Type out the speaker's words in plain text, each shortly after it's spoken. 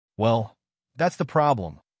Well, that's the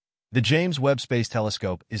problem. The James Webb Space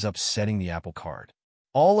Telescope is upsetting the apple cart.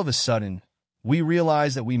 All of a sudden, we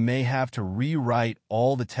realize that we may have to rewrite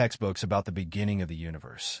all the textbooks about the beginning of the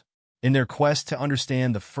universe. In their quest to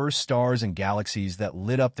understand the first stars and galaxies that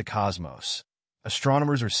lit up the cosmos,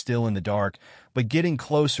 astronomers are still in the dark, but getting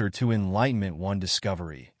closer to enlightenment one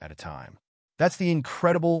discovery at a time. That's the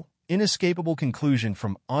incredible, inescapable conclusion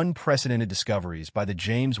from unprecedented discoveries by the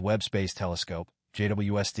James Webb Space Telescope,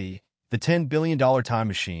 JWST, the $10 billion time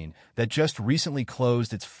machine that just recently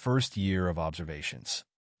closed its first year of observations.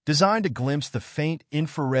 Designed to glimpse the faint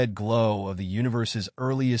infrared glow of the universe's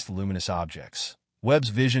earliest luminous objects, Webb's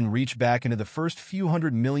vision reached back into the first few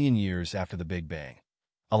 100 million years after the Big Bang,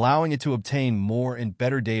 allowing it to obtain more and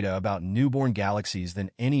better data about newborn galaxies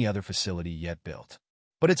than any other facility yet built.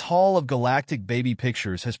 But its haul of galactic baby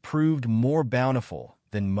pictures has proved more bountiful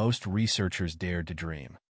than most researchers dared to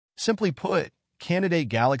dream. Simply put, candidate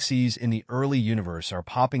galaxies in the early universe are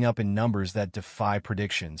popping up in numbers that defy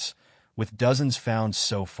predictions, with dozens found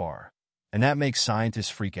so far, and that makes scientists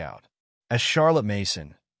freak out. As Charlotte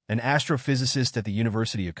Mason, an astrophysicist at the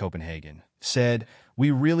University of Copenhagen, said, "We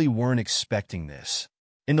really weren't expecting this."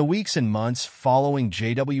 In the weeks and months following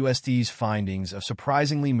JWST's findings of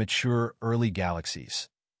surprisingly mature early galaxies,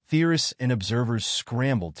 theorists and observers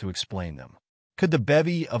scrambled to explain them. Could the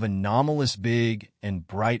bevy of anomalous big and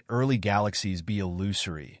bright early galaxies be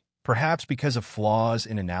illusory, perhaps because of flaws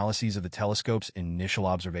in analyses of the telescope's initial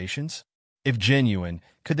observations? If genuine,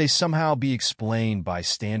 could they somehow be explained by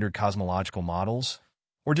standard cosmological models?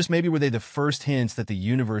 Or just maybe were they the first hints that the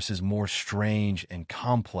universe is more strange and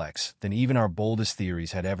complex than even our boldest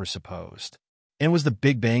theories had ever supposed? And was the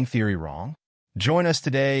Big Bang Theory wrong? Join us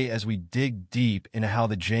today as we dig deep into how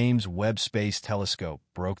the James Webb Space Telescope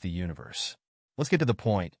broke the universe. Let's get to the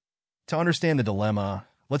point. To understand the dilemma,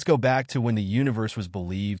 let's go back to when the universe was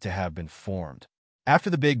believed to have been formed. After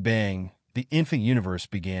the Big Bang, the infant universe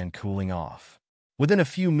began cooling off. Within a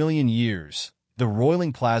few million years, the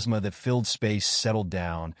roiling plasma that filled space settled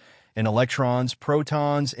down, and electrons,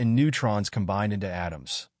 protons, and neutrons combined into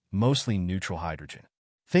atoms, mostly neutral hydrogen.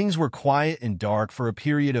 Things were quiet and dark for a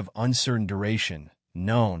period of uncertain duration,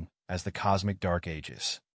 known as the Cosmic Dark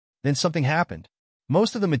Ages. Then something happened.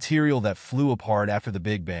 Most of the material that flew apart after the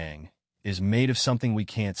Big Bang is made of something we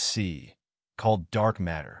can't see, called dark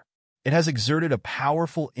matter. It has exerted a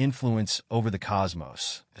powerful influence over the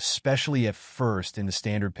cosmos, especially at first in the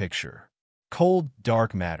standard picture. Cold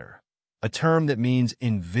dark matter, a term that means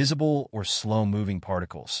invisible or slow-moving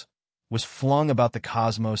particles, was flung about the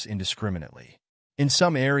cosmos indiscriminately. In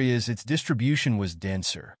some areas, its distribution was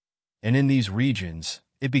denser, and in these regions,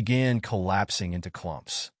 it began collapsing into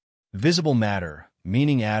clumps. Visible matter,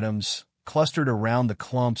 meaning atoms, clustered around the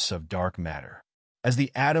clumps of dark matter. As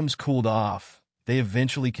the atoms cooled off, they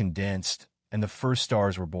eventually condensed, and the first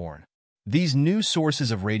stars were born. These new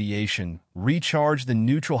sources of radiation recharged the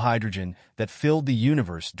neutral hydrogen that filled the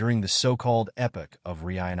universe during the so-called epoch of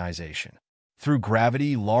reionization. Through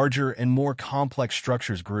gravity, larger and more complex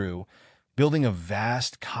structures grew, building a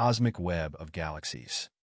vast cosmic web of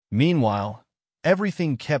galaxies. Meanwhile,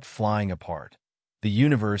 everything kept flying apart. The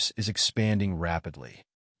universe is expanding rapidly.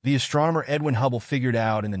 The astronomer Edwin Hubble figured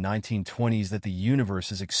out in the 1920s that the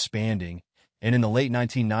universe is expanding, and in the late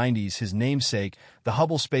 1990s, his namesake, the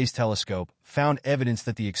Hubble Space Telescope, found evidence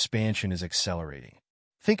that the expansion is accelerating.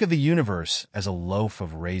 Think of the universe as a loaf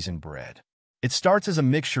of raisin bread. It starts as a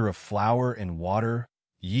mixture of flour and water,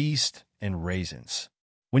 yeast, and raisins.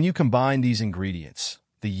 When you combine these ingredients,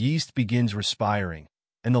 the yeast begins respiring,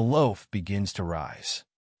 and the loaf begins to rise.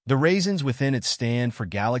 The raisins within it stand for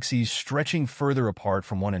galaxies stretching further apart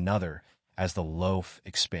from one another as the loaf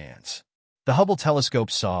expands. The Hubble telescope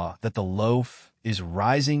saw that the loaf is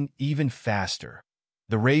rising even faster.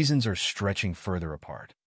 The raisins are stretching further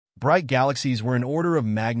apart. Bright galaxies were an order of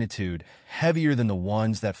magnitude heavier than the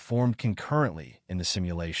ones that formed concurrently in the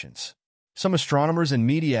simulations. Some astronomers and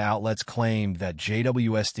media outlets claimed that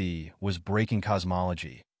JWST was breaking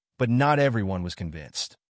cosmology, but not everyone was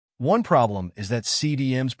convinced. One problem is that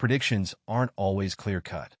CDM's predictions aren't always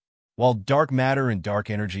clear-cut. While dark matter and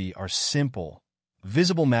dark energy are simple,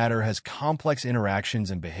 visible matter has complex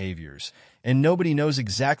interactions and behaviors, and nobody knows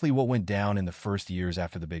exactly what went down in the first years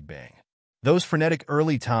after the Big Bang. Those frenetic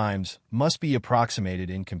early times must be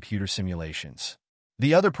approximated in computer simulations.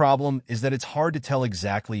 The other problem is that it's hard to tell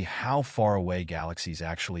exactly how far away galaxies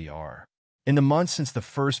actually are. In the months since the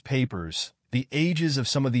first papers, the ages of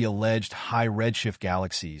some of the alleged high redshift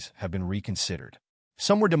galaxies have been reconsidered.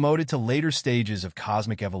 Some were demoted to later stages of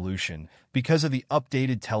cosmic evolution because of the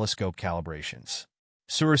updated telescope calibrations.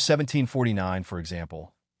 SUR 1749, for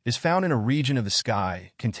example, is found in a region of the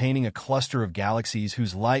sky containing a cluster of galaxies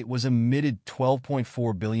whose light was emitted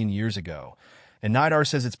 12.4 billion years ago, and NIDAR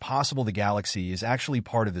says it's possible the galaxy is actually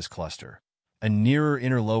part of this cluster, a nearer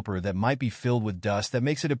interloper that might be filled with dust that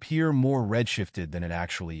makes it appear more redshifted than it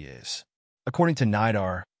actually is. According to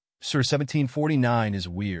NIDAR, Sir 1749 is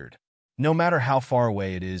weird. No matter how far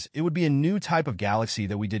away it is, it would be a new type of galaxy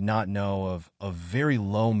that we did not know of, a very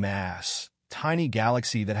low mass, tiny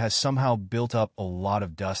galaxy that has somehow built up a lot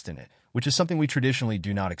of dust in it, which is something we traditionally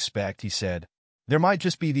do not expect, he said. There might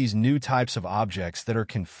just be these new types of objects that are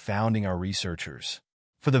confounding our researchers.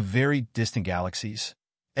 For the very distant galaxies,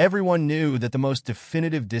 everyone knew that the most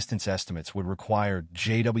definitive distance estimates would require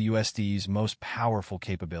JWST's most powerful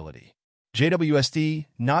capability. JWST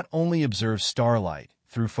not only observes starlight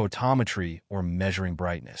through photometry or measuring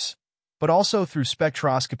brightness, but also through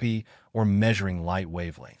spectroscopy or measuring light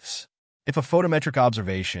wavelengths. If a photometric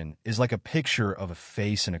observation is like a picture of a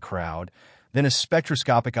face in a crowd, then a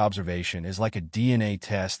spectroscopic observation is like a DNA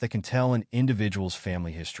test that can tell an individual's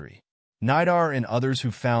family history. NIDAR and others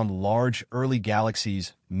who found large early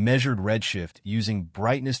galaxies measured redshift using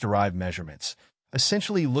brightness-derived measurements,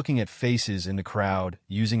 essentially looking at faces in the crowd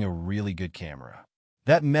using a really good camera.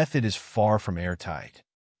 That method is far from airtight.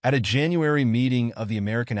 At a January meeting of the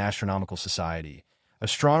American Astronomical Society,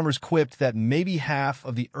 astronomers quipped that maybe half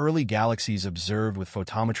of the early galaxies observed with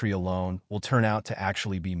photometry alone will turn out to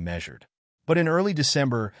actually be measured. But in early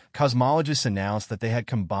December, cosmologists announced that they had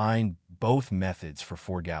combined both methods for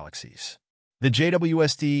 4 galaxies. The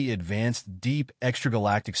JWST Advanced Deep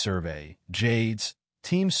Extragalactic Survey, JADES,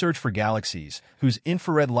 team search for galaxies whose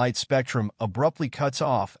infrared light spectrum abruptly cuts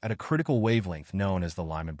off at a critical wavelength known as the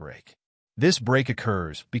Lyman break. This break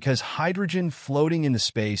occurs because hydrogen floating in the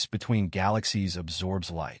space between galaxies absorbs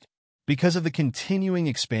light. Because of the continuing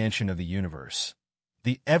expansion of the universe,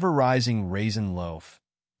 the ever-rising raisin loaf,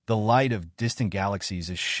 the light of distant galaxies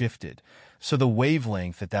is shifted, so the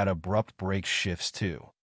wavelength at that abrupt break shifts too.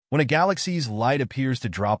 When a galaxy's light appears to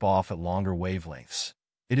drop off at longer wavelengths,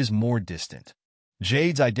 it is more distant.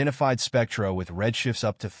 JADES identified spectra with redshifts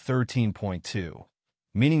up to 13.2,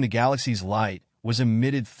 meaning the galaxy's light was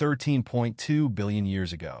emitted 13.2 billion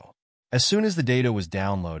years ago. As soon as the data was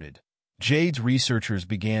downloaded, JADES researchers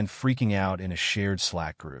began freaking out in a shared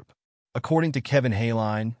Slack group. According to Kevin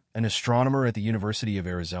Haline, an astronomer at the University of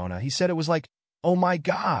Arizona, he said it was like, "Oh my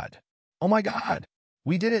God! Oh my God!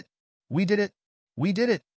 We did it! We did it! We did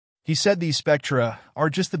it!" He said these spectra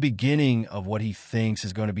are just the beginning of what he thinks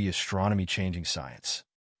is going to be astronomy-changing science.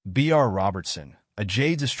 B.R. Robertson, a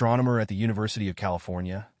JADES astronomer at the University of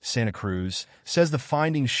California, Santa Cruz, says the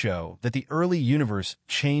findings show that the early universe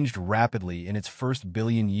changed rapidly in its first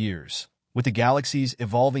billion years, with the galaxies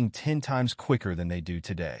evolving 10 times quicker than they do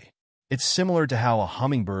today. It's similar to how a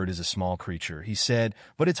hummingbird is a small creature, he said,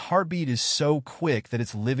 but its heartbeat is so quick that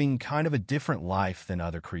it's living kind of a different life than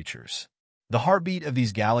other creatures. The heartbeat of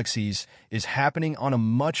these galaxies is happening on a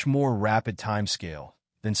much more rapid timescale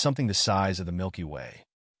than something the size of the Milky Way.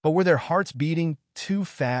 But were their hearts beating too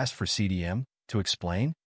fast for CDM to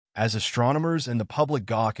explain? As astronomers and the public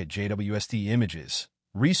gawk at JWST images,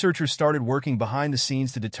 researchers started working behind the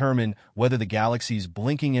scenes to determine whether the galaxies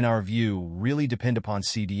blinking in our view really depend upon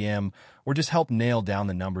CDM or just help nail down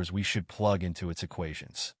the numbers we should plug into its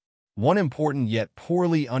equations. One important yet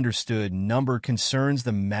poorly understood number concerns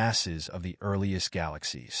the masses of the earliest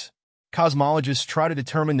galaxies. Cosmologists try to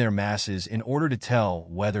determine their masses in order to tell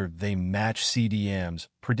whether they match CDM's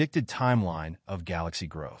predicted timeline of galaxy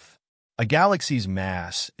growth. A galaxy's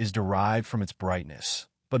mass is derived from its brightness,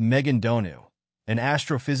 but Megan Donu, an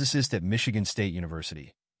astrophysicist at Michigan State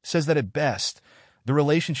University, says that at best, the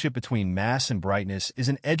relationship between mass and brightness is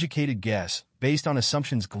an educated guess based on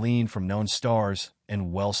assumptions gleaned from known stars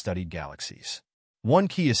and well-studied galaxies. One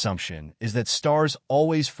key assumption is that stars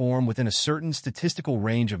always form within a certain statistical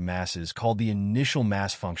range of masses called the initial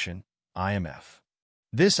mass function, IMF.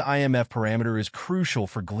 This IMF parameter is crucial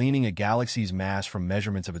for gleaning a galaxy's mass from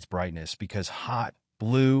measurements of its brightness because hot,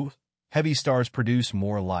 blue, heavy stars produce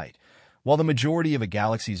more light, while the majority of a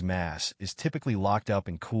galaxy's mass is typically locked up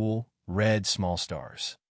in cool, red small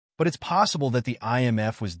stars. But it's possible that the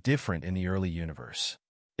IMF was different in the early universe.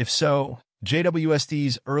 If so,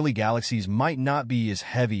 JWST's early galaxies might not be as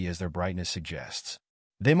heavy as their brightness suggests.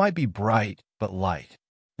 They might be bright, but light.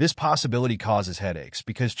 This possibility causes headaches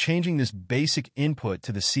because changing this basic input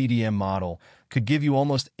to the CDM model could give you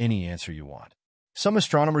almost any answer you want. Some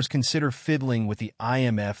astronomers consider fiddling with the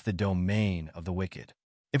IMF the domain of the wicked.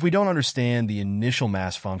 If we don't understand the initial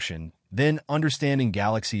mass function, then understanding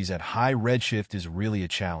galaxies at high redshift is really a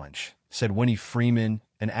challenge, said Winnie Freeman,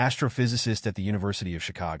 an astrophysicist at the University of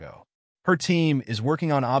Chicago. Her team is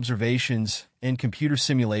working on observations and computer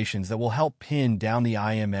simulations that will help pin down the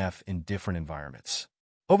IMF in different environments.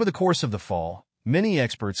 Over the course of the fall, many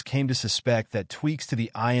experts came to suspect that tweaks to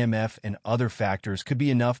the IMF and other factors could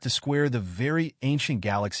be enough to square the very ancient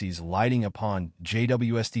galaxies lighting upon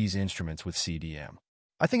JWST's instruments with CDM.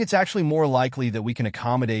 I think it's actually more likely that we can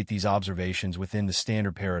accommodate these observations within the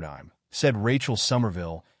standard paradigm, said Rachel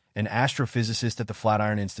Somerville, an astrophysicist at the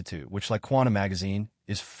Flatiron Institute, which, like Quantum Magazine,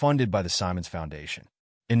 is funded by the Simons Foundation.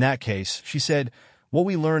 In that case, she said, what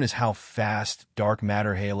we learn is how fast dark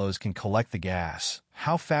matter halos can collect the gas,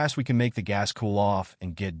 how fast we can make the gas cool off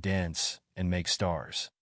and get dense and make stars.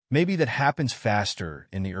 Maybe that happens faster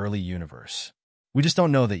in the early universe. We just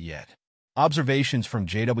don't know that yet. Observations from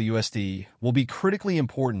JWST will be critically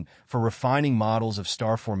important for refining models of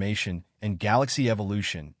star formation and galaxy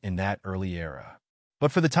evolution in that early era.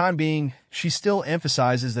 But for the time being, she still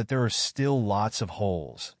emphasizes that there are still lots of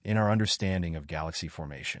holes in our understanding of galaxy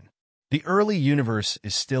formation. The early universe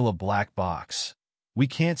is still a black box. We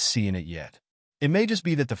can't see in it yet. It may just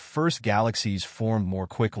be that the first galaxies formed more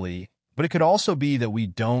quickly, but it could also be that we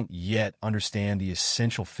don't yet understand the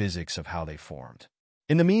essential physics of how they formed.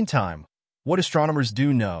 In the meantime, what astronomers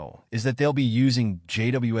do know is that they'll be using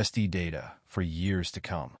JWST data for years to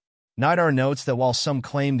come. Nidar notes that while some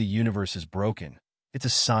claim the universe is broken, it's a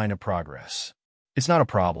sign of progress. It's not a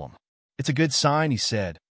problem. It's a good sign, he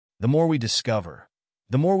said. The more we discover,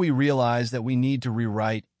 the more we realize that we need to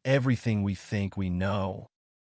rewrite everything we think we know